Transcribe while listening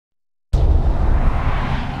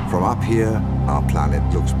From up here, our planet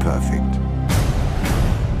looks perfect.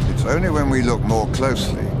 It's only when we look more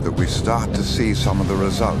closely that we start to see some of the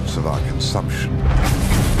results of our consumption.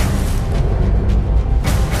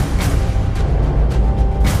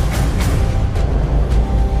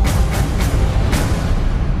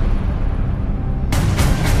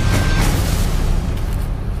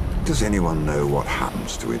 Does anyone know what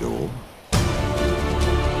happens to it all?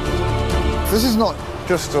 This is not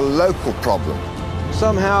just a local problem.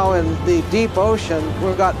 Somehow in the deep ocean,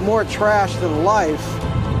 we've got more trash than life.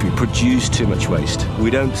 We produce too much waste. We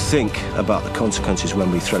don't think about the consequences when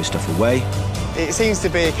we throw stuff away. It seems to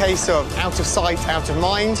be a case of out of sight, out of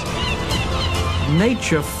mind.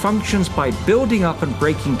 Nature functions by building up and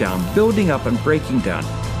breaking down, building up and breaking down.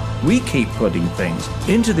 We keep putting things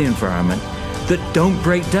into the environment that don't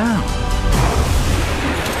break down.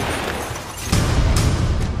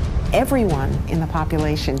 Everyone in the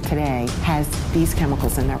population today has these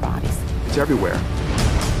chemicals in their bodies. It's everywhere.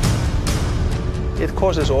 It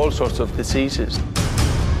causes all sorts of diseases.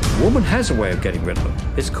 A woman has a way of getting rid of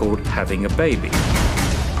them. It's called having a baby.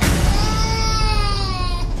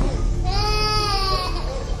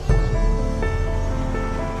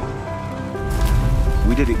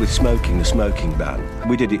 We did it with smoking, the smoking ban.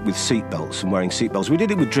 We did it with seatbelts and wearing seatbelts. We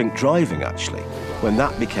did it with drink driving, actually, when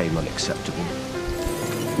that became unacceptable.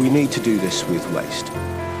 We need to do this with waste.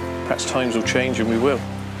 Perhaps times will change and we will.